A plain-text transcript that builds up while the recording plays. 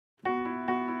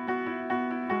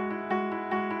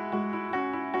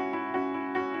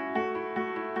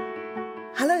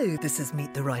Hello, this is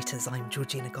Meet the Writers. I'm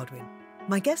Georgina Godwin.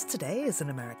 My guest today is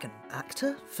an American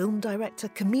actor, film director,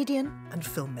 comedian, and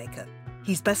filmmaker.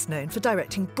 He's best known for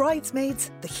directing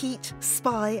Bridesmaids, The Heat,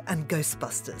 Spy, and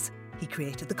Ghostbusters. He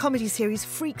created the comedy series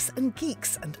Freaks and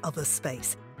Geeks and Other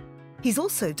Space. He's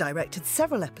also directed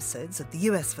several episodes of the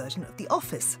US version of The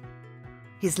Office.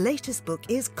 His latest book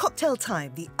is Cocktail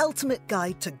Time, the ultimate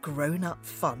guide to grown-up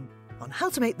fun, on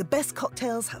how to make the best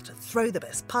cocktails, how to throw the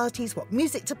best parties, what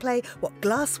music to play, what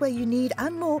glassware you need,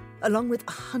 and more, along with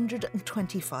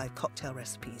 125 cocktail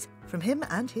recipes from him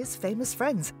and his famous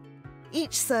friends,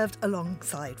 each served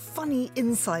alongside funny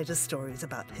insider stories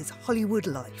about his Hollywood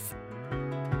life.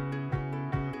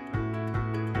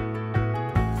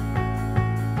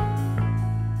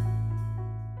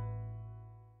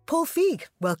 Paul Feig,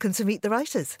 welcome to Meet the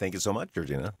Writers. Thank you so much,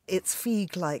 Georgina. It's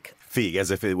Feig like... Feig, as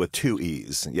if it with two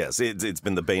E's. Yes, it's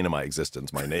been the bane of my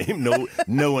existence, my name.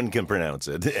 No one can pronounce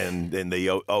it, and they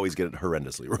always get it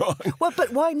horrendously wrong. Well,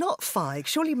 but why not Feig?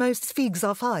 Surely most Feigs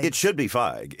are Feig. It should be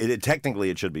Feig. Technically,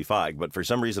 it should be Feig, but for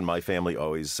some reason, my family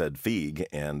always said Feig,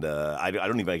 and I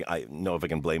don't even know if I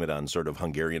can blame it on sort of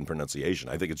Hungarian pronunciation.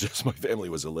 I think it's just my family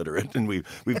was illiterate, and we've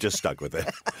just stuck with it.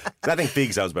 I think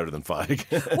Feig sounds better than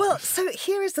Feig. Well, so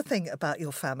here is the thing about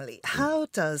your family. How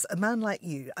does a man like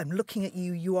you, I'm looking at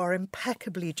you, you are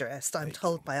impeccably dressed. I'm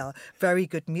told by our very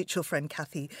good mutual friend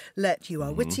Kathy Lett, you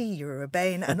are witty, you're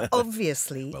urbane, and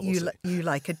obviously you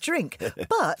like a drink.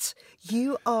 But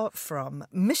you are from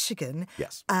Michigan,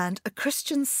 yes, and a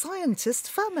Christian Scientist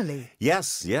family.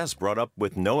 Yes, brought up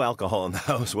with no alcohol in the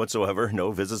house whatsoever,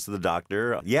 no visits to the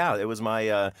doctor. Yeah, it was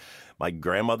my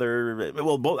grandmother,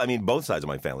 well, both sides of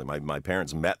my family. My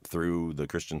parents met through the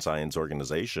Christian Science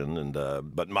organization, and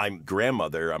but my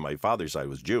grandmother on my father's side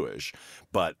was Jewish.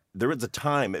 But there was a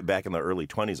time back in the early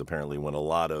 20s, apparently, when a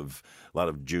lot of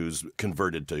Jews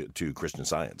converted to Christian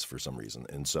Science for some reason.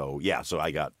 And so,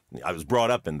 I was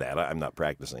brought up in that. I'm not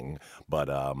practicing, but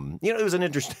it was an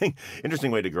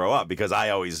interesting way to grow up, because I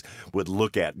always would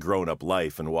look at grown-up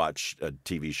life and watch a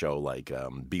TV show like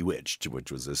Bewitched,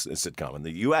 which was a sitcom in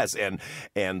the U.S. And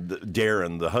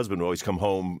Darren, the husband, would always come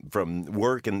home from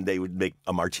work and they would make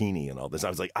a martini and all this. I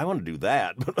was like, I want to do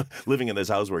that, living in this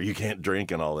house where you can't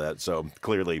drink and all that. So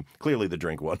clearly the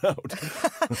drink won out.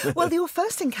 Well, your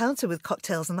first encounter with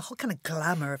cocktails and the whole kind of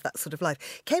glamour of that sort of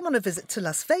life came on a visit to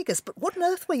Las Vegas. But what on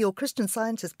earth were your Christian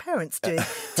Scientist parents doing,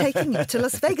 taking you to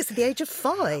Las Vegas at the age of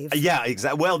 5? Yeah,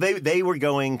 exactly. Well, they were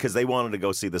going because they wanted to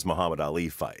go see this Muhammad Ali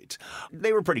fight.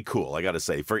 They were pretty cool, I got to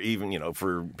say, for even,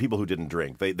 for people who didn't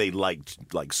drink. They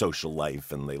liked like social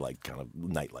life, and they liked kind of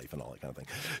nightlife and all that kind of thing.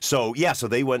 So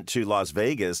they went to Las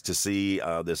Vegas to see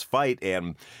this fight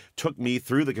and took me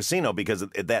through the casino, because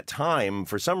at that time,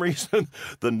 for some reason,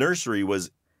 the nursery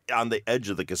was on the edge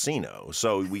of the casino.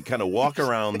 So we kind of walk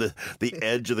around the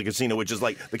edge of the casino, which is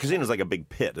like, the casino is like a big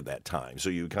pit at that time. So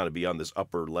you kind of be on this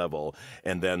upper level,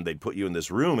 and then they'd put you in this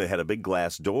room. It had a big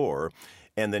glass door.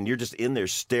 And then you're just in there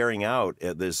staring out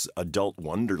at this adult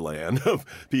wonderland of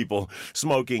people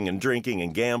smoking and drinking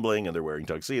and gambling, and they're wearing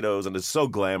tuxedos, and it's so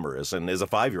glamorous. And as a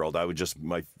 5-year-old, I would just,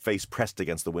 my face pressed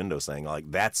against the window saying,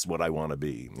 like, that's what I want to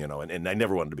be, and I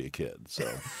never wanted to be a kid. So,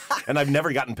 and I've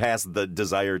never gotten past the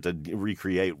desire to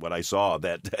recreate what I saw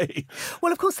that day.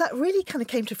 Well, of course, that really kind of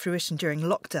came to fruition during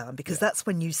lockdown, because that's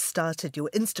when you started your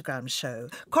Instagram show,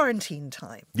 Quarantine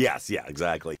Time. Yes, yeah,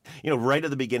 exactly. Right at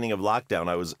the beginning of lockdown,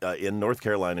 I was in North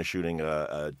Carolina shooting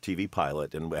a TV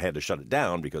pilot, and I had to shut it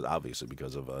down because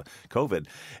of COVID,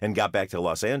 and got back to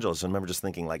Los Angeles. And I remember just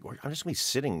thinking, like, I'm just going to be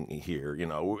sitting here.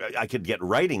 I could get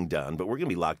writing done, but we're going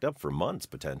to be locked up for months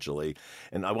potentially.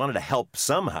 And I wanted to help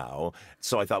somehow.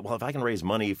 So I thought, well, if I can raise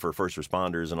money for first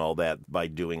responders and all that by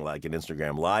doing like an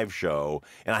Instagram live show.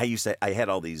 And I had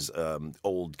all these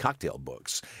old cocktail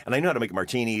books, and I knew how to make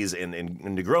martinis and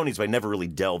Negronis, but I never really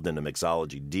delved into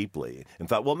mixology deeply, and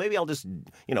thought, well, maybe I'll just,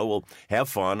 we'll have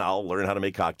fun. I'll learn how to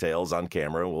make cocktails on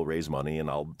camera. We'll raise money, and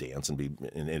I'll dance and be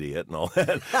an idiot and all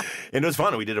that. And it was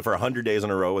fun. We did it for 100 days in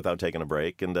a row without taking a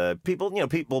break. And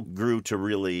people grew to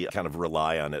really kind of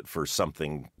rely on it for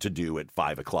something to do at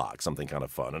 5 o'clock, something kind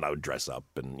of fun. And I would dress up,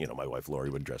 and my wife Lori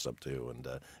would dress up too, and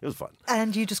it was fun.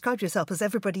 And you described yourself as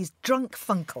everybody's drunk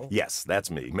funkle. Yes,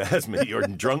 that's me. That's me. Your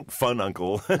drunk fun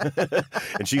uncle,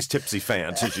 and she's tipsy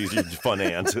Fant. She's your fun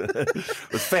aunt.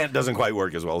 But Fant doesn't quite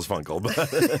work as well as Funkle,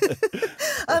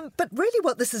 but really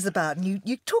what this is about, and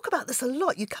you talk about this a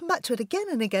lot, you come back to it again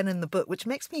and again in the book, which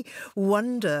makes me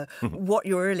wonder what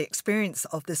your early experience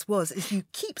of this was, is you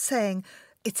keep saying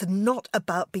it's not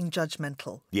about being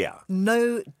judgmental. Yeah.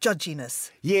 No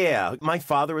judginess. Yeah. My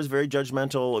father was very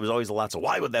judgmental. It was always lots of,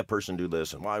 why would that person do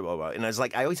this? And why, blah, blah. And I was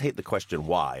like, I always hate the question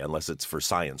why, unless it's for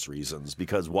science reasons,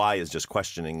 because why is just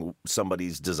questioning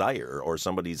somebody's desire or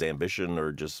somebody's ambition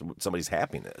or just somebody's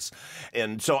happiness.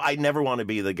 And so I never want to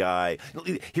be the guy.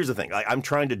 Here's the thing. I'm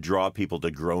trying to draw people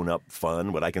to grown-up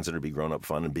fun, what I consider to be grown-up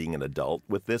fun and being an adult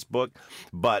with this book.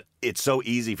 But it's so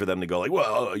easy for them to go like,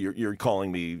 well, you're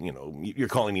calling me, you're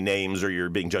calling me names, or you're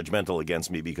being judgmental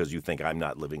against me because you think I'm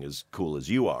not living as cool as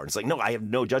you are. It's like, no, I have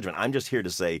no judgment. I'm just here to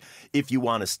say, if you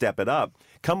want to step it up,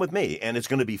 come with me, and it's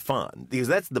going to be fun. Because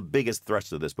that's the biggest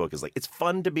thrust of this book is like, it's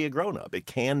fun to be a grown-up. It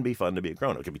can be fun to be a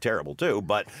grown-up. It can be terrible too,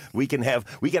 but we got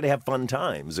to have fun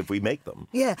times if we make them.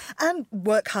 Yeah, and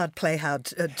work hard, play hard,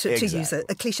 to use a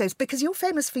cliche, because you're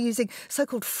famous for using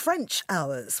so-called French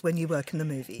hours when you work in the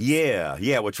movies.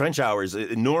 Yeah. With French hours,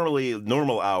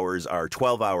 normal hours are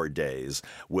 12-hour days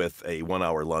with a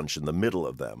 1-hour lunch in the middle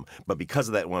of them. But because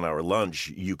of that 1-hour lunch,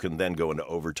 you can then go into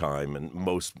overtime, and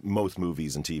most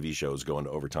movies and TV shows go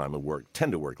into overtime and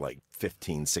tend to work like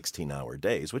 15, 16-hour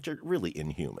days, which are really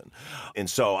inhuman. And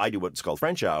so I do what's called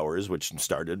French hours, which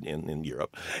started in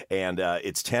Europe, and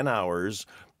it's 10 hours.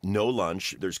 No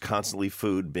lunch. There's constantly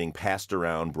food being passed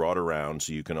around, brought around,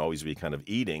 so you can always be kind of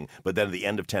eating. But then at the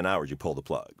end of 10 hours, you pull the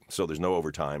plug. So there's no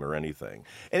overtime or anything.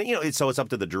 And, so it's up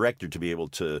to the director to be able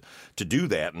to do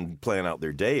that and plan out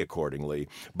their day accordingly.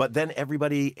 But then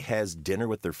everybody has dinner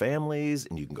with their families,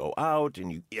 and you can go out,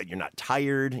 and you're not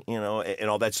tired, and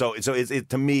all that. So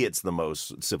to me, it's the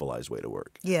most civilized way to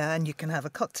work. Yeah, and you can have a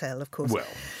cocktail, of course. Well,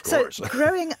 of course. So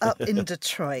growing up in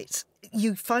Detroit,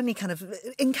 you finally kind of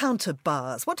encounter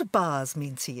bars. What do bars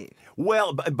mean to you?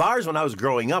 Well, bars when I was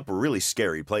growing up were really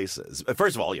scary places.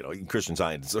 First of all, Christian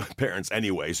Science parents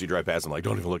anyway, so you drive past them like,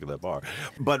 don't even look at that bar.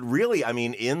 But really, I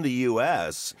mean, in the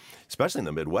U.S., especially in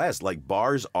the Midwest, like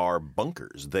bars are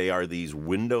bunkers. They are these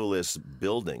windowless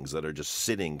buildings that are just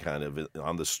sitting kind of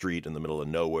on the street in the middle of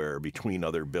nowhere between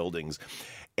other buildings.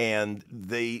 And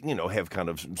they, have kind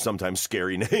of sometimes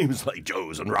scary names like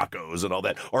Joe's and Rocco's and all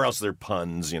that, or else they're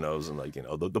puns, and like,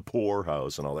 the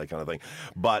poorhouse and all that kind of thing.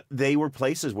 But they were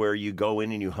places where you go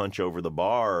in and you hunch over the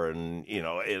bar, and,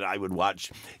 and I would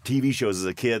watch TV shows as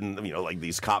a kid, and, like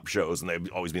these cop shows, and they'd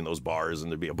always be in those bars, and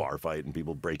there'd be a bar fight and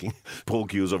people breaking pool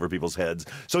cues over people's heads.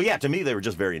 So, yeah, to me, they were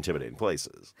just very intimidating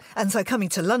places. And so coming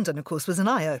to London, of course, was an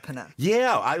eye-opener.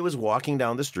 Yeah, I was walking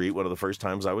down the street one of the first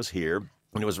times I was here.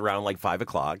 And it was around like 5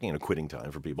 o'clock, quitting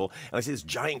time for people. And I see this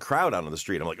giant crowd out on the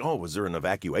street. I'm like, oh, was there an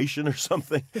evacuation or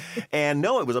something? And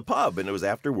no, it was a pub. And it was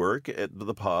after work at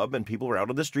the pub. And people were out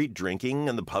on the street drinking.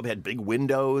 And the pub had big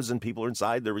windows. And people were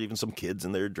inside. There were even some kids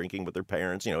in there drinking with their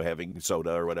parents, having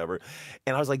soda or whatever.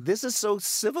 And I was like, this is so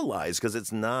civilized because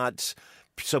it's not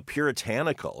so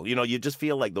puritanical. You just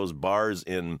feel like those bars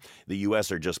in the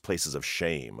U.S. are just places of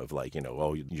shame, of like,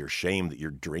 oh, you're ashamed that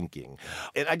you're drinking.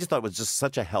 And I just thought it was just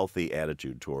such a healthy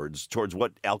attitude towards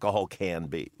what alcohol can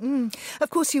be. Of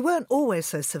course, you weren't always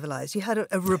so civilized. You had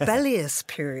a rebellious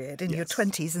period in your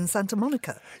 20s in Santa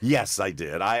Monica. Yes, I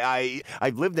did.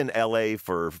 I've lived in L.A.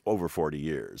 for over 40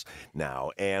 years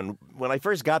now. And when I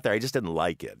first got there, I just didn't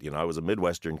like it. I was a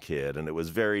Midwestern kid, and it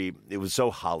was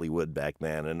so Hollywood back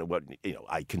then, and what,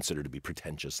 I consider to be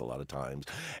pretentious a lot of times.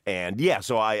 And yeah,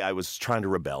 so I was trying to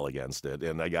rebel against it,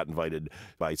 and I got invited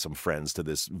by some friends to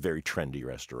this very trendy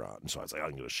restaurant. And so I was like,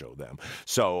 I'm going to show them.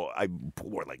 So I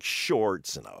wore like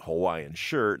shorts and a Hawaiian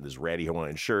shirt, and this ratty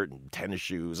Hawaiian shirt, and tennis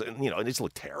shoes, and and it just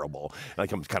looked terrible. And I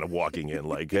come kind of walking in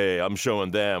like, hey, I'm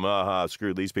showing them,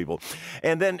 screw these people.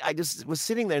 And then I just was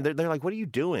sitting there, and they're like, what are you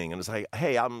doing? And it's like,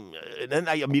 hey, and then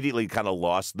I immediately kind of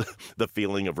lost the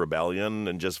feeling of rebellion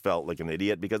and just felt like an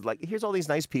idiot, because like, here's all these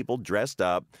nice people dressed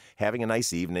up, having a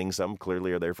nice evening. Some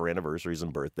clearly are there for anniversaries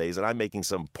and birthdays, and I'm making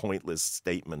some pointless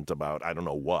statement about I don't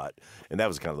know what. And that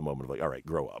was kind of the moment of like, all right,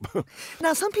 grow up.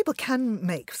 Now, some people can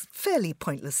make fairly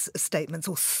pointless statements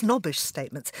or snobbish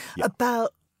statements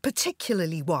about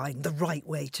particularly wine, the right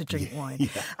way to drink wine.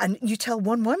 Yeah. And you tell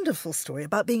one wonderful story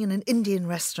about being in an Indian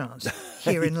restaurant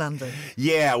here in London.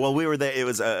 Yeah, well, we were there. It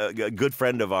was a good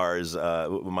friend of ours,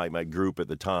 my group at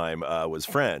the time was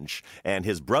French, and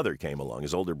his brother came along,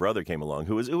 his older brother came along,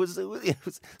 who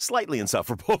was slightly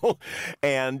insufferable.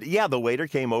 And yeah, the waiter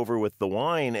came over with the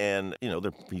wine, and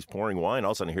he's pouring wine.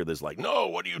 All of a sudden I hear this like, no,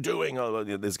 what are you doing? Oh,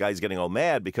 this guy's getting all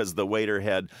mad because the waiter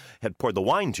had poured the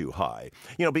wine too high.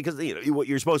 Because what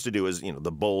you're supposed to do is,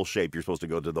 the bowl shape, you're supposed to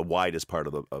go to the widest part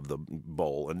of the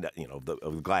bowl and of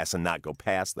the glass and not go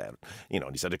past that.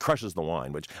 and he said it crushes the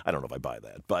wine, which I don't know if I buy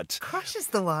that, but Crushes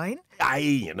the wine?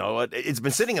 it's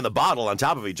been sitting in the bottle on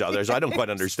top of each other, so I don't quite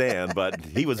understand, but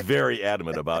he was very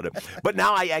adamant about it. But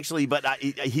now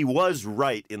he was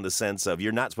right in the sense of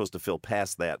you're not supposed to fill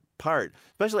past that part,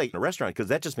 especially like in a restaurant, because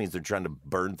that just means they're trying to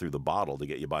burn through the bottle to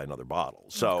get you buy another bottle.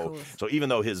 So even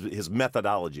though his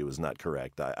methodology was not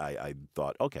correct, I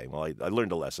thought, okay, well, I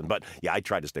learned a lesson. But yeah, I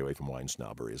try to stay away from wine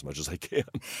snobbery as much as I can.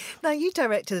 Now, you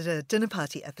directed a dinner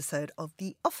party episode of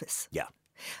The Office. Yeah.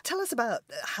 Tell us about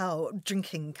how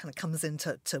drinking kind of comes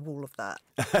into all of that.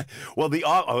 Well,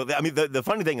 the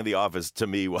funny thing in The Office to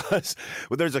me was,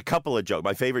 there's a couple of jokes.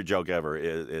 My favorite joke ever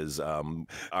is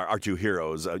our two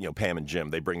heroes, Pam and Jim.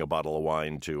 They bring a bottle of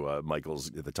wine to Michael's,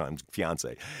 at the time,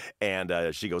 fiance,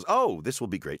 and she goes, "Oh, this will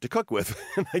be great to cook with."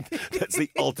 That's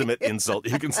the ultimate insult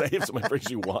you can say if someone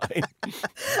brings you wine.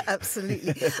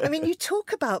 Absolutely. I mean, you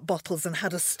talk about bottles and how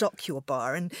to stock your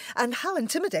bar, and how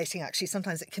intimidating actually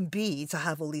sometimes it can be to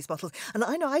have all these bottles. And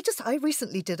I know I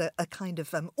recently did a kind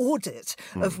of audit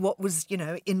of what was,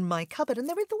 in my cupboard, and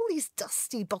there were all these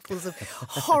dusty bottles of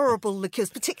horrible liqueurs,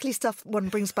 particularly stuff one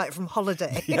brings back from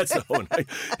holiday. Yes,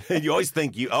 and you always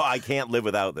think I can't live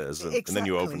without this, and then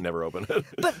you never open it.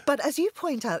 But as you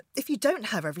point out, if you don't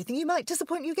have everything, you might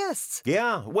disappoint your guests.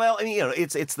 Yeah, well, I mean,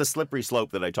 it's the slippery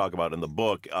slope that I talk about in the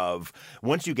book of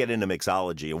once you get into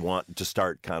mixology and want to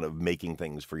start kind of making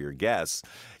things for your guests,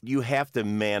 you have to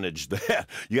manage that.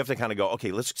 You have to kind of go,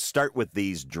 okay, let's start with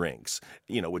these drinks,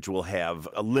 which will have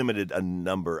a limited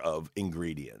number of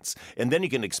ingredients. And then you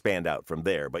can expand out from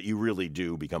there. But you really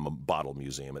do become a bottle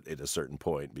museum at a certain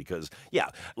point because, yeah,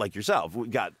 like yourself,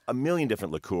 we've got a million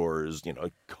different liqueurs,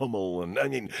 Kummel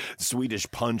and, Swedish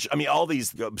punch. I mean, all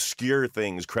these obscure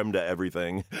things, creme de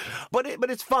everything. But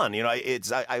it's fun.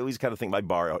 I always kind of think my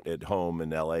bar at home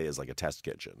in L.A. is like a test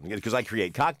kitchen because I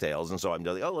create cocktails. And so I'm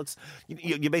like,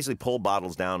 you basically pull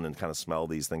bottles down and kind of smell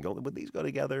these things. Would these go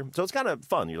together? So it's kind of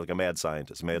fun. You're like a mad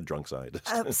scientist, mad drunk scientist.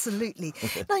 Absolutely.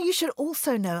 Now, you should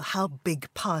also know how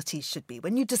big parties should be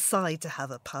when you decide to have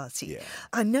a party. Yeah.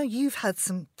 I know you've had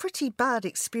some pretty bad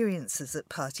experiences at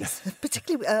parties,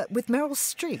 particularly with Meryl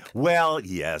Streep. Well,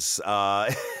 yes.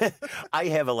 I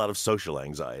have a lot of social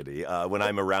anxiety when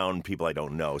I'm around people I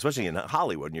don't know, especially in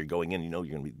Hollywood, and you're going in, you're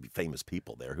going to be famous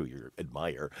people there who you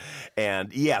admire.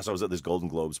 And so I was at this Golden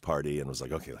Globes party and was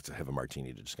like, okay, let's have a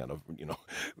martini to just kind of,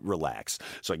 relax.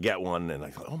 So I get one and I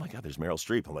thought, oh my God, there's Meryl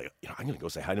Streep. I'm like, I'm going to go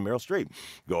say hi to Meryl Streep.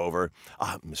 Go over,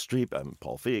 Miss Streep, I'm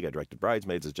Paul Feig. I directed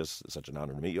Bridesmaids. It's just such an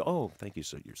honor to meet you. Oh, thank you.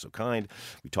 So you're so kind.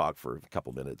 We talk for a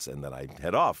couple minutes and then I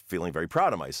head off feeling very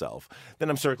proud of myself. Then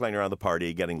I'm circling around the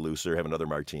party, getting looser, have another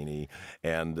martini.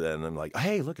 And then I'm like,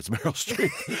 hey, look, it's Meryl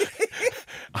Streep.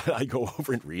 I go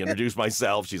over and reintroduce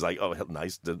myself. She's like, oh,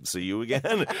 nice to see you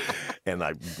again. And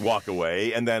I walk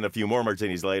away. And then a few more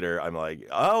martinis later, I'm like,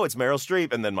 oh, it's Meryl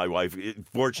Streep. And then my wife,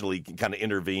 fortunately, kind of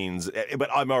intervenes. But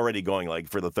I'm already going, like,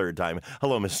 for the third time,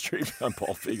 hello, Miss Streep. I'm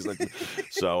Paul Feig.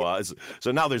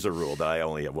 So now there's a rule that I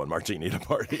only have one martini at a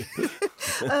party.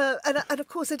 And of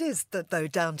course, it is, though,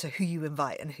 down to who you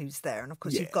invite and who's there. And of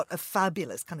course, you've got a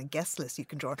fabulous kind of guest list you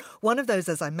can draw on. One of those,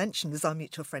 as I mentioned, is our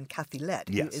mutual friend Kathy Lett,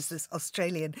 who is this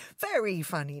Australian, very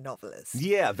funny novelist.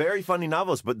 Yeah, very funny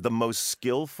novelist, but the most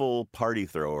skillful party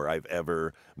thrower I've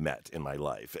ever met in my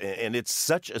life. And it's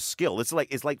such a skill. It's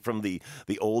like from the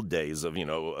old days of,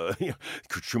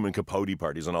 Truman Capote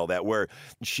parties and all that, where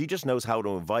she just knows how to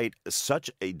invite such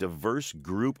a diverse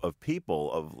group of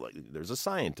people. There's a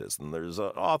scientist, and there's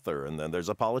an author, and then there's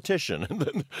a politician, and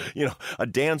then, a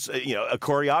dance, a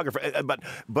choreographer,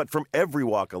 but from every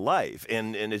walk of life.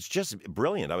 And it's just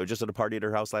brilliant. I was just at a party at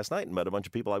her house last night and met a bunch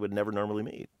of people I would never normally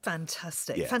meet.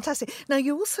 Fantastic. Yeah. Fantastic. Now,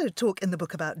 you also talk in the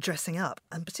book about dressing up,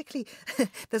 and particularly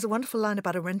there's a wonderful line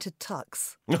about a rented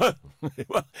tux. Well,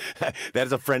 that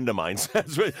is a friend of mine.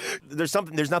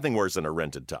 There's nothing worse than a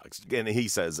rented tux. And he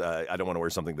says, I don't want to wear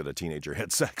something that a teenager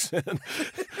had sex in.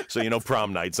 So,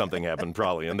 prom night, something happened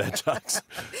probably in that tux.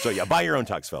 So, yeah, buy your own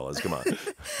tux, fellas. Come on.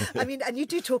 I mean, and you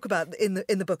do talk about in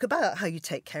the book about how you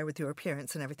take care with your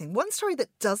appearance and everything. One story that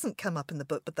doesn't come up in the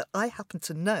book, but that I happen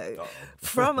to know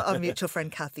from our mutual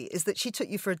friend Kathy, is that she took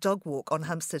you for a dog walk on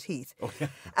Hampstead Heath. Oh, yeah.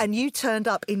 And you turned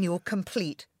up in your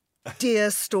complete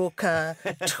deerstalker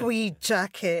tweed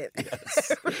jacket.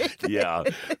 Yes. Yeah,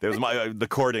 there was the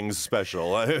courting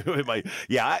special.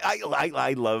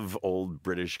 I love old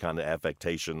British kind of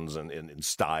affectations and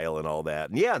style and all that.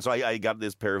 And so I got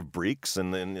this pair of breeks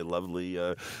and then a lovely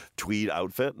tweed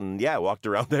outfit, and I walked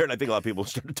around there, and I think a lot of people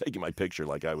started taking my picture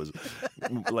like I was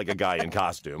like a guy in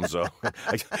costume. So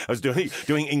I was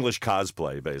doing English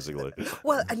cosplay basically.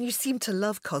 Well, and you seem to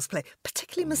love cosplay,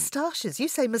 particularly moustaches. You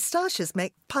say moustaches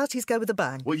make part parties go with a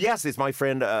bang. Well, yes, it's my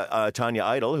friend Tanya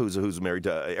Idol, who's married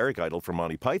to Eric Idol from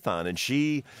Monty Python, and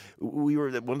we were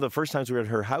one of the first times we were at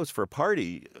her house for a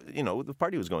party. You know, the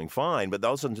party was going fine, but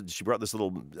all of a sudden she brought this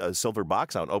little silver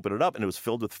box out, and opened it up, and it was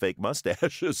filled with fake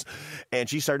mustaches, and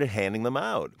she started handing them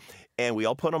out. And we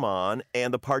all put them on,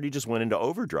 and the party just went into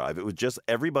overdrive. It was just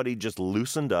everybody just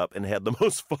loosened up and had the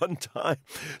most fun time.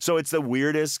 So it's the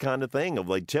weirdest kind of thing of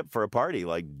like tip for a party,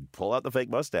 like pull out the fake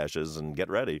mustaches and get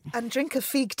ready. And drink a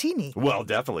Feig teeny. Well,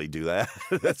 definitely do that.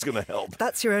 That's going to help.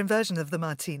 That's your own version of the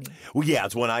martini. Well, yeah,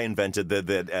 it's one I invented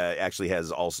that actually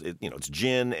has also, it's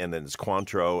gin and then it's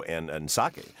Cointreau and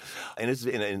sake. And it's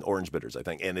in orange bitters, I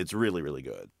think. And it's really, really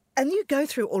good. And you go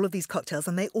through all of these cocktails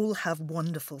and they all have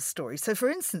wonderful stories. So, for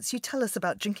instance, you tell us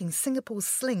about drinking Singapore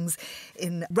slings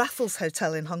in Raffles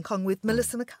Hotel in Hong Kong with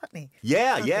Melissa McCartney.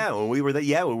 Yeah. When we were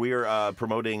there, when we were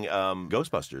promoting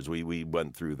Ghostbusters, we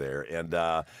went through there. And,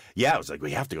 I was like,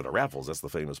 we have to go to Raffles. That's the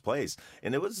famous place.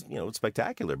 And it was,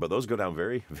 spectacular. But those go down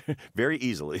very, very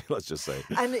easily, let's just say.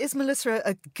 And is Melissa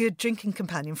a good drinking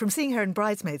companion? From seeing her in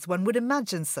Bridesmaids, one would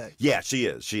imagine so. Yeah, she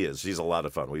is. She's a lot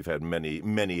of fun. We've had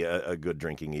many a good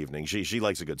drinking evening. She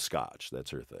likes a good scotch. That's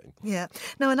her thing. Yeah.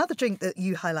 Now, another drink that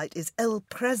you highlight is El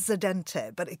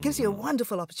Presidente, but it gives you a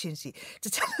wonderful opportunity to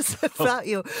tell us about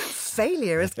your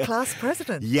failure as class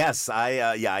president. Yes,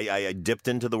 I dipped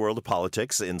into the world of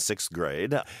politics in 6th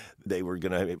grade. They were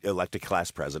going to elect a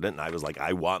class president, and I was like,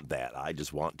 I want that. I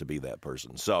just want to be that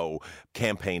person. So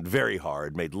campaigned very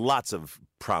hard, made lots of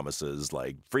promises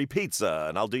like free pizza,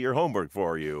 and I'll do your homework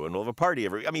for you, and we'll have a party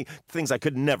things I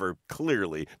could never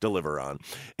clearly deliver on,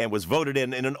 and was voted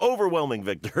in an overwhelming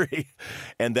victory,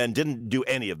 and then didn't do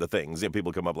any of the things.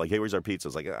 People come up like, hey, where's our pizza?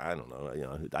 It's like, I don't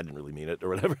know, I didn't really mean it or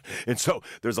whatever. And so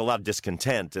there's a lot of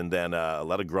discontent, and then a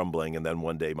lot of grumbling, and then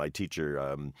one day my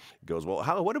teacher goes, well,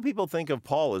 what do people think of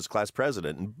Paul as class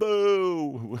president? And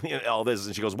boo, all this.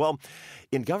 And she goes, well,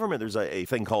 in government there's a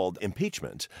thing called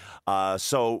impeachment.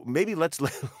 So maybe let's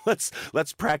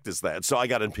practice that. So I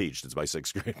got impeached as my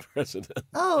 6th grade president.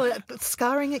 Oh,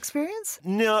 scarring experience?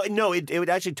 No, it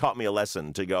actually taught me a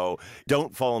lesson to go,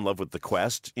 don't fall in love with the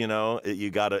quest, You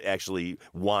got to actually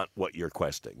want what you're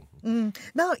questing.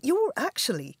 Now, you're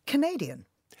actually Canadian.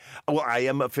 Well, I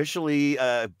am officially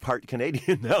part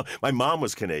Canadian now. My mom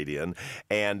was Canadian,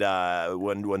 and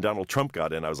when Donald Trump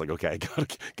got in, I was like, okay, I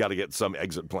gotta get some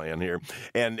exit plan here.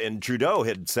 And Trudeau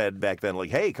had said back then, like,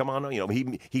 hey, come on,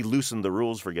 he loosened the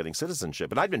rules for getting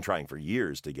citizenship, and I'd been trying for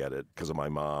years to get it because of my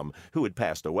mom, who had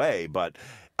passed away, but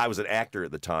I was an actor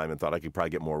at the time and thought I could probably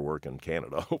get more work in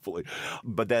Canada, hopefully.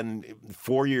 But then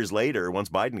 4 years later, once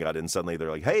Biden got in, suddenly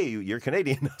they're like, hey, you're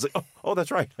Canadian. I was like, oh,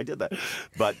 that's right, I did that.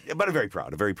 But I'm very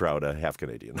proud half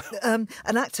Canadian. An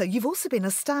actor, you've also been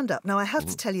a stand-up. Now, I have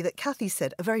to tell you that Kathy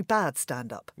said a very bad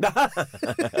stand-up.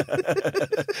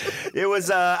 It was,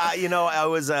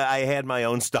 I had my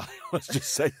own style, let's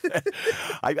just say that.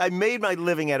 I made my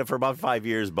living at it for about 5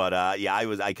 years, but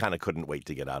I kind of couldn't wait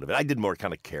to get out of it. I did more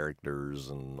kind of characters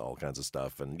and all kinds of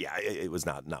stuff, and it was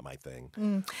not my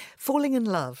thing. Falling in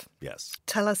love. Yes.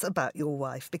 Tell us about your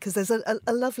wife, because there's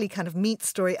a lovely kind of meet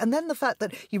story, and then the fact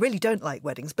that you really don't like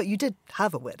weddings, but you did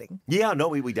have a wedding. Yeah, no,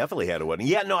 we definitely had a wedding.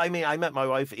 Yeah, no, I mean, I met my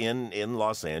wife in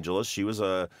Los Angeles. She was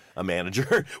a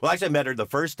manager. Well, actually, I met her the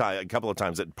first time, a couple of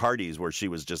times at parties where she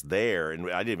was just there, and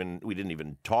we didn't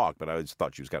even talk, but I always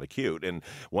thought she was kind of cute. And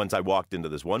once I walked into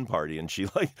this one party, and she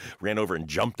ran over and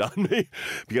jumped on me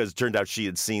because it turned out she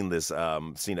had seen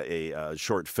a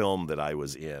short film that I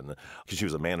was in, because she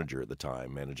was a manager at the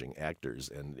time, managing actors,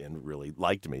 and really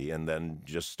liked me, and then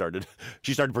she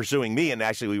started pursuing me, and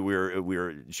actually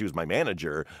she was my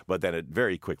manager, but then it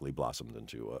very quickly blossomed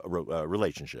into a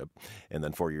relationship. And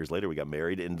then 4 years later, we got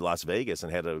married in Las Vegas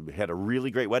and had a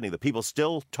really great wedding that people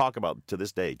still talk about to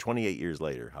this day, 28 years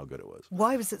later, how good it was.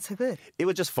 Why was it so good? It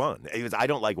was just fun. I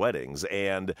don't like weddings,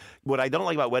 and what I don't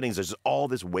like about weddings is all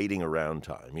this waiting around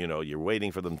time. You're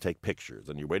waiting for them to take pictures,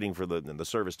 and you're waiting for and the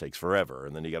service takes forever,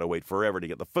 and then you got to wait forever to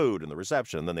get the food and the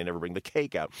reception, and then they never bring the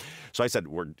cake out. So I said,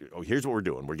 here's what we're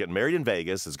doing. We're getting married in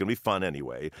Vegas. It's going to be fun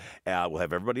anyway. We'll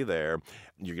have everybody there.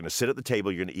 You're going to sit at the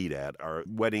table you're going to eat at. Our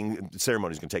wedding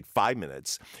ceremony is going to take 5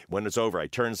 minutes. When it's over, I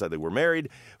turned and said that we're married.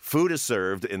 Food is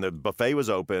served, and the buffet was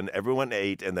open. Everyone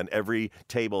ate, and then every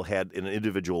table had an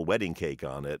individual little wedding cake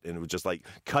on it, and it was just like,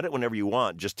 cut it whenever you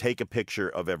want. Just take a picture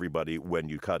of everybody when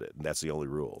you cut it. And that's the only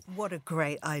rule. What a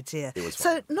great idea. It was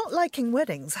fun. So, not liking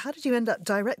weddings, how did you end up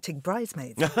directing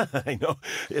Bridesmaids? I know.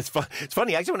 It's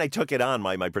funny. Actually, when I took it on,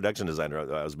 my production designer,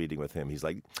 I was meeting with him. He's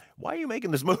like, "Why are you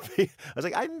making this movie?" I was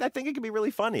like, I think it could be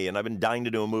really funny. And I've been dying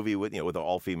to do a movie with an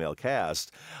all-female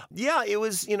cast. Yeah, it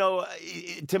was,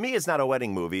 to me, it's not a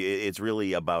wedding movie. It's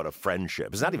really about a friendship.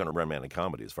 It's not even a romantic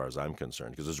comedy as far as I'm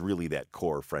concerned, because there's really that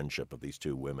core friendship of these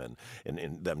two women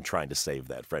and them trying to save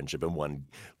that friendship and one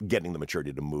getting the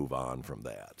maturity to move on from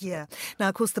that. Yeah. Now,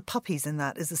 of course, the puppies in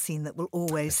that is a scene that will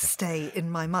always stay in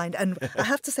my mind. And I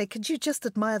have to say, could you just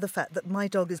admire the fact that my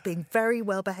dog is being very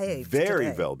well behaved Very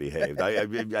today? well behaved.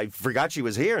 I forgot she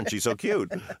was here, and she's so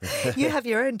cute. You have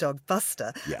your own dog,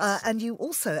 Buster. Yes. And you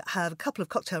also have a couple of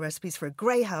cocktail recipes for a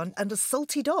greyhound and a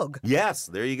salty dog. Yes,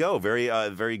 there you go.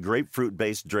 Very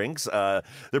grapefruit-based drinks.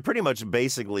 They're pretty much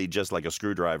basically just like a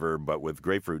screwdriver, but with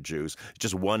grapefruit juice.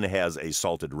 Just one has a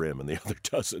salted rim and the other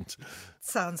doesn't.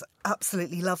 Sounds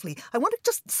absolutely lovely. I want to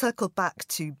just circle back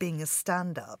to being a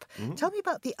stand-up. Mm-hmm. Tell me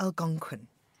about the Algonquin.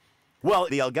 Well,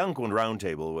 the Algonquin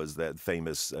Roundtable was that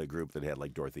famous group that had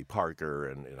like Dorothy Parker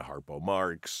and Harpo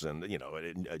Marx and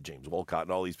James Wolcott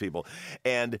and all these people.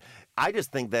 And I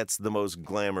just think that's the most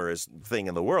glamorous thing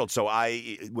in the world. So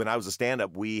when I was a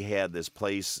stand-up, we had this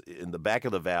place in the back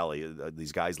of the valley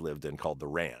these guys lived in called The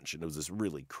Ranch. And it was this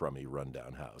really crummy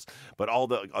rundown house. But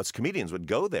us comedians would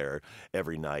go there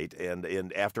every night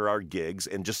and after our gigs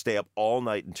and just stay up all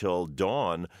night until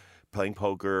dawn, playing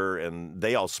poker, and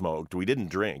they all smoked. We didn't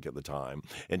drink at the time,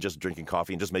 and just drinking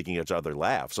coffee and just making each other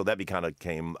laugh. So that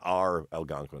became our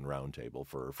Algonquin Roundtable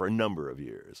for a number of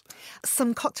years.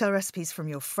 Some cocktail recipes from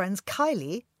your friends.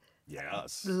 Kylie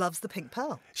Yes. loves the pink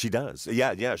pearl. She does.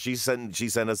 Yeah. She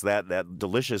sent us that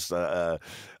delicious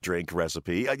drink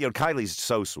recipe. Kylie's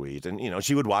so sweet, and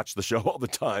she would watch the show all the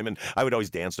time, and I would always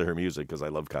dance to her music because I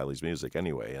love Kylie's music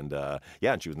anyway. And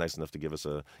and she was nice enough to give us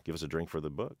a drink for the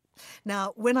book.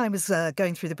 Now, when I was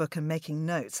going through the book and making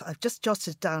notes, I've just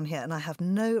jotted down here, and I have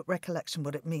no recollection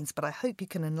what it means, but I hope you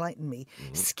can enlighten me.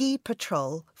 Mm-hmm. Ski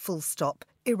patrol, full stop,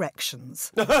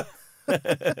 erections.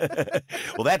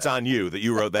 Well, that's on you that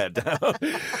you wrote that down.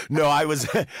 No, I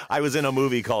was in a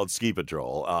movie called Ski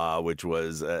Patrol, which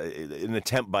was an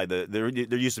attempt by there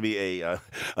used to be a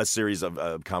series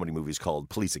of comedy movies called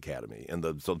Police Academy, and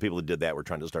so the people who did that were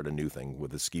trying to start a new thing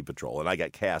with the Ski Patrol, and I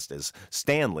got cast as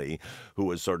Stanley, who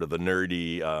was sort of the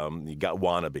nerdy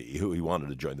wannabe who he wanted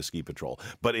to join the Ski Patrol.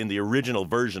 But in the original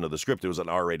version of the script, it was an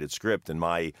R-rated script, and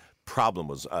my problem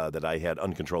was that I had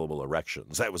uncontrollable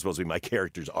erections. That was supposed to be my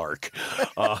character's arc.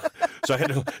 So I had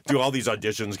to do all these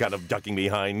auditions, kind of ducking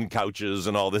behind couches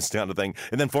and all this kind of thing.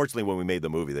 And then fortunately, when we made the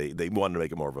movie, they wanted to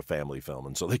make it more of a family film.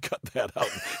 And so they cut that out.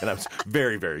 And I was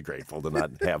very, very grateful to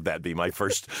not have that be my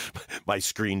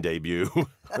screen debut.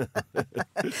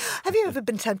 Have you ever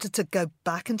been tempted to go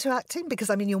back into acting? Because,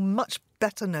 you're much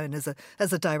better known as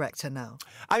a director now.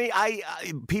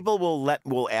 People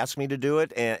will ask me to do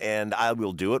it, and I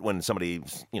will do it when somebody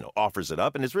offers it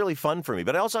up, and it's really fun for me.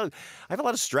 But I have a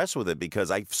lot of stress with it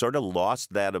because I've sort of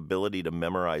lost that ability to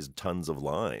memorize tons of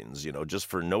lines, just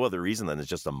for no other reason than it's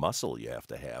just a muscle you have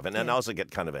to have. And I also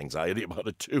get kind of anxiety about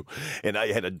it too. And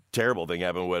I had a terrible thing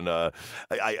happen when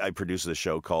I produced this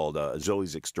show called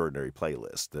Zoe's Extraordinary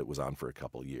Playlist that was on for a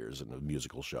couple years, in a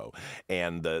musical show.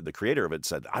 And the creator of it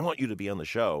said, "I want you to be on the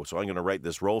show, so I'm going to write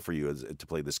this role for you to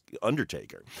play this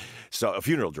undertaker, so a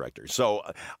funeral director." So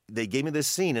they gave me this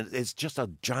scene, and it's just a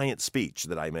giant speech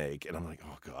that I make, and I'm like,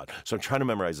 oh God. So I'm trying to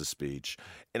memorize the speech,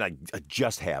 and I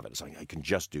just have it. So I can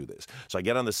just do this. So I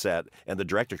get on the set, and the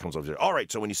director comes over and says, "All right,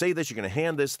 so when you say this, you're going to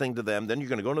hand this thing to them, then you're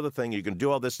going to go into the thing, you're going to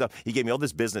do all this stuff." He gave me all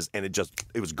this business, and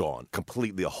it was gone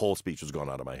completely. The whole speech was gone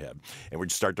out of my head, and we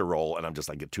just start to roll, and I'm just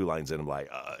like, get 2 lines in, I'm like,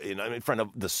 I'm in front of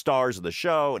the stars of the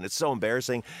show, and it's so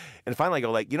embarrassing. And finally I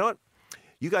go like, you know what?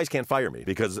 You guys can't fire me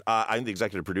because I'm the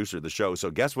executive producer of the show. So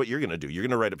guess what you're going to do? You're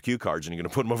going to write up cue cards and you're going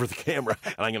to put them over the camera,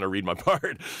 and I'm going to read my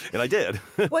part. And I did.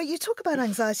 Well, you talk about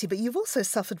anxiety, but you've also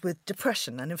suffered with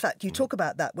depression. And in fact, you talk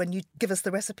about that when you give us the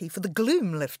recipe for the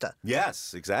gloom lifter.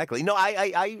 Yes, exactly. No,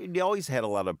 I always had a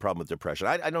lot of problem with depression.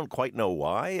 I don't quite know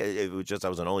why. It was just I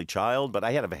was an only child, but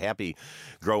I had a happy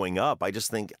growing up. I just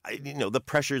think, the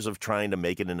pressures of trying to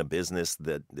make it in a business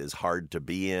that is hard to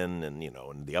be in, and,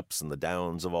 and the ups and the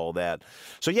downs of all that.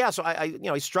 So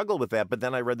I struggled with that. But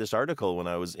then I read this article when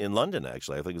I was in London,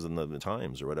 actually. I think it was in the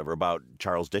Times or whatever, about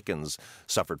Charles Dickens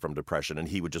suffered from depression, and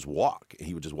he would just walk.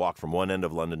 He would just walk from one end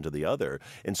of London to the other.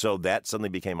 And so that suddenly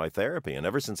became my therapy. And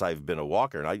ever since I've been a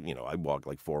walker, and I walk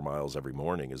like 4 miles every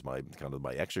morning is my kind of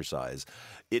my exercise.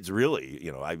 It's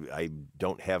really, I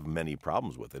don't have many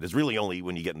problems with it. It's really only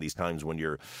when you get in these times when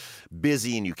you're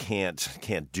busy and you can't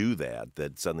do that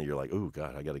suddenly you're like, oh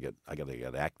God, I gotta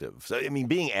get active. So I mean,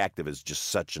 being active is just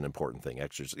such an important thing.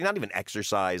 Exercise, not even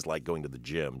exercise like going to the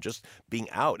gym, just being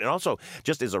out. And also,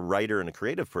 just as a writer and a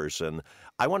creative person,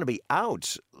 I want to be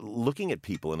out looking at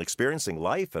people and experiencing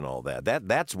life and all that.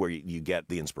 That's where you get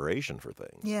the inspiration for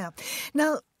things. Yeah.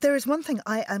 Now, there is one thing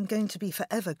I am going to be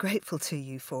forever grateful to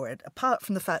you for it, apart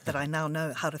from the fact that I now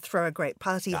know how to throw a great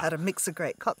party, how to mix a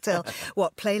great cocktail,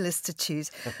 what playlist to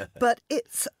choose. But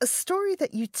it's a story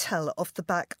that you tell off the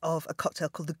back of a cocktail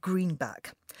called the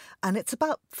Greenback. And it's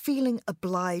about feeling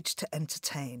obliged to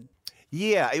entertain.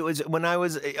 Yeah, it was when I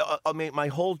was, my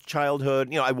whole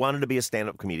childhood, I wanted to be a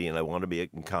stand-up comedian. I wanted to be a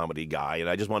comedy guy, and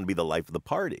I just wanted to be the life of the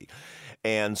party.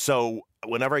 And so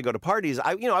whenever I go to parties,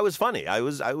 I was funny. I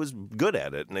was good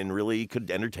at it and really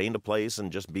could entertain the place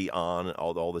and just be on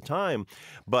all the time.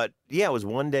 But yeah, it was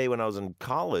one day when I was in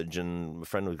college and a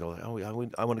friend would go, oh,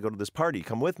 I want to go to this party.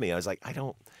 Come with me. I was like, I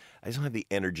just don't have the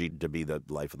energy to be the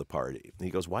life of the party. And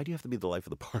he goes, why do you have to be the life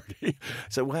of the party? I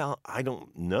said, well, I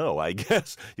don't know, I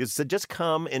guess. He said, just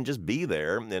come and just be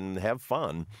there and have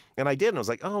fun. And I did. And I was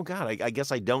like, oh, God, I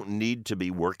guess I don't need to be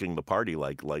working the party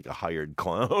like a hired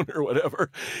clown or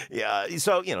whatever. Yeah.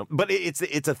 So, but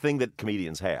it's a thing that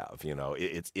comedians have.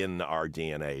 It's in our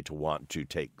DNA to want to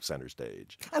take center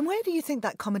stage. And where do you think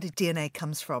that comedy DNA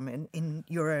comes from in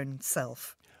your own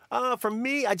self? For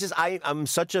me, I'm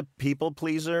such a people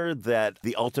pleaser that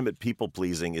the ultimate people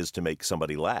pleasing is to make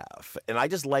somebody laugh. And I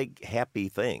just like happy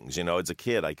things. As a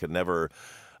kid,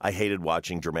 I hated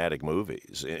watching dramatic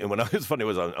movies. And when I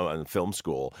was on film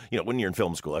school, when you're in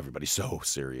film school, everybody's so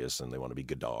serious and they want to be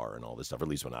Godard and all this stuff, or at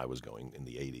least when I was going in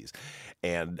the 80s.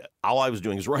 And all I was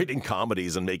doing is writing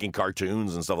comedies and making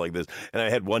cartoons and stuff like this. And I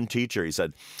had one teacher, he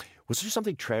said, was there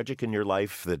something tragic in your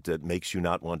life that makes you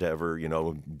not want to ever,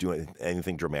 do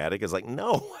anything dramatic? It's like,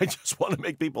 no, I just want to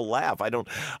make people laugh. I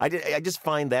just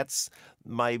find that's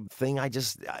my thing. I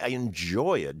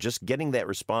enjoy it. Just getting that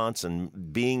response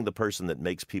and being the person that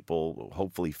makes people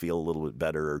hopefully feel a little bit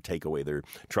better or take away their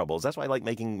troubles. That's why I like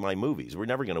making my movies. We're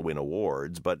never going to win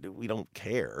awards, but we don't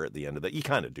care at the end of that. You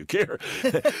kind of do care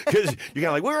because you're kind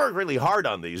of like, we work really hard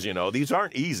on these, these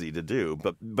aren't easy to do,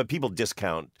 but people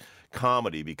discount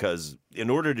comedy because in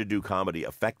order to do comedy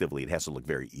effectively, it has to look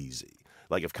very easy.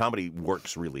 Like if comedy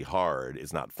works really hard,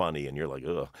 it's not funny and you're like,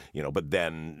 ugh, but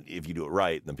then if you do it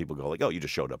right, then people go like, oh, you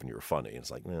just showed up and you were funny. And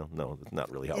it's like, well, no, that's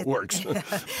not really how it works.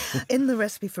 In the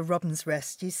recipe for Robin's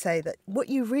Rest, you say that what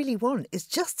you really want is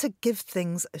just to give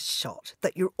things a shot,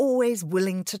 that you're always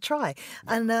willing to try.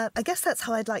 And I guess that's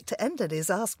how I'd like to end it, is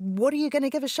ask, what are you going to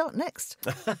give a shot next?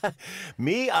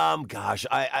 Me? Gosh,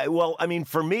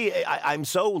 for me, I'm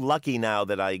so lucky now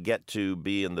that I get to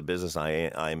be in the business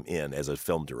I'm in as a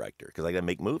film director because I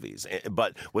make movies.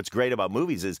 But what's great about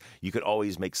movies is you could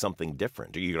always make something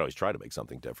different. You could always try to make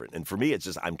something different. And for me, it's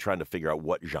just I'm trying to figure out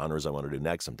what genres I want to do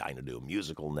next. I'm dying to do a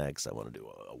musical next. I want to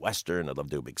do a Western. I'd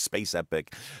love to do a big space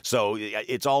epic. So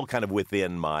it's all kind of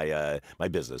within my my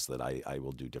business that I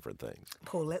will do different things.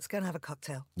 Paul, let's go and have a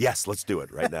cocktail. Yes, let's do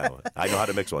it right now. I know how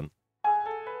to mix one.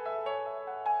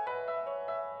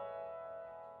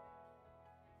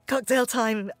 Cocktail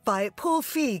Time by Paul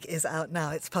Feig is out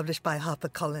now. It's published by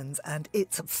HarperCollins and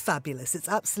it's fabulous. It's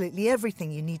absolutely everything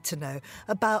you need to know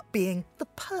about being the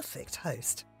perfect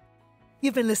host.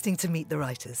 You've been listening to Meet the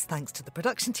Writers, thanks to the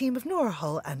production team of Nora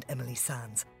Hull and Emily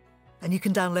Sands. And you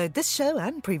can download this show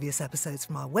and previous episodes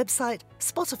from our website,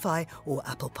 Spotify or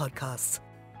Apple Podcasts.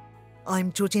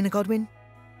 I'm Georgina Godwin.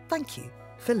 Thank you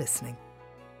for listening.